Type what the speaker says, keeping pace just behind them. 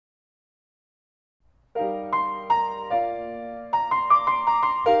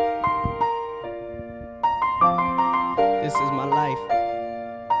This is my life.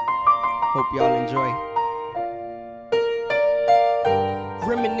 Hope y'all enjoy.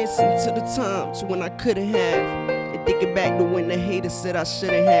 Reminiscing to the times when I couldn't have, and thinking back to when the haters said I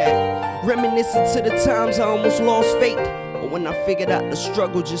shouldn't have. Reminiscing to the times I almost lost faith, or when I figured out the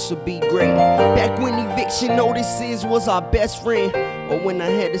struggle just to be great. Back when eviction notices was our best friend, or when I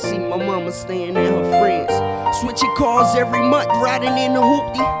had to see my mama staying at her friends. Switching cars every month, riding in the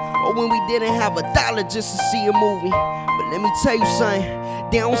hoopty, or when we didn't have $1 just to see a movie. But let me tell you something,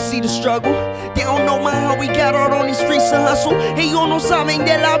 they don't see the struggle. They don't know how we got out on these streets to hustle. Ellos no saben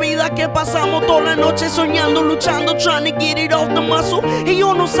de la vida que pasamos toda la noche soñando, luchando, trying to get it off the muscle.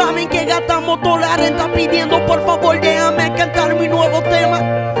 Ellos no saben que gastamos toda la renta pidiendo por favor déjame cantar mi nuevo tema.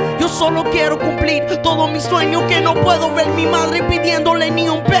 Yo solo quiero cumplir todos mis sueños, que no puedo ver mi madre pidiéndole ni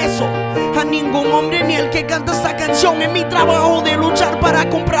un peso a ningún hombre ni el que canta esta canción. Es mi trabajo de luchar para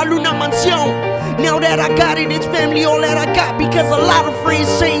comprarle una mansión. Now that I got it, it's family all that I got, because a lot of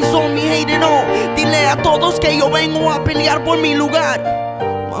friends changed on me, hated on. Dile a todos que yo vengo a pelear por mi lugar.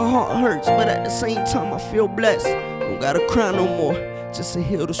 My heart hurts, but at the same time I feel blessed. Don't gotta cry no more, just to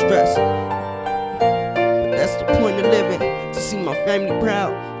heal the stress. But that's the point of living, to see my family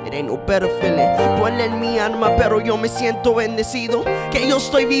proud. It ain't no better feeling. Duele en mi alma, pero yo me siento bendecido. Que yo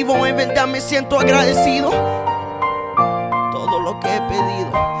estoy vivo, en verdad me siento agradecido. Todo lo que he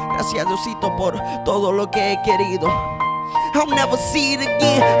pedido, gracias Diosito por todo lo que he querido. I'll never see it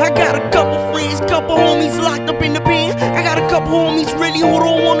again. I got a couple friends, couple homies locked up in the pen. I got a couple homies really who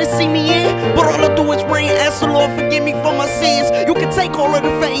don't wanna see me in, but all I do is pray and ask the Lord forgive me for my sins. You can take all of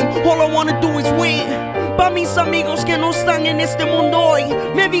the fame, all I wanna do is win. Pa' mis amigos que no están en este mundo hoy,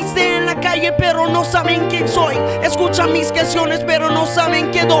 me viste en la calle pero no saben quién soy. Escuchan mis canciones pero no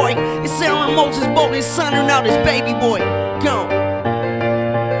saben qué doy. It's Aaron Moses Bodden signing out as baby boy. Go.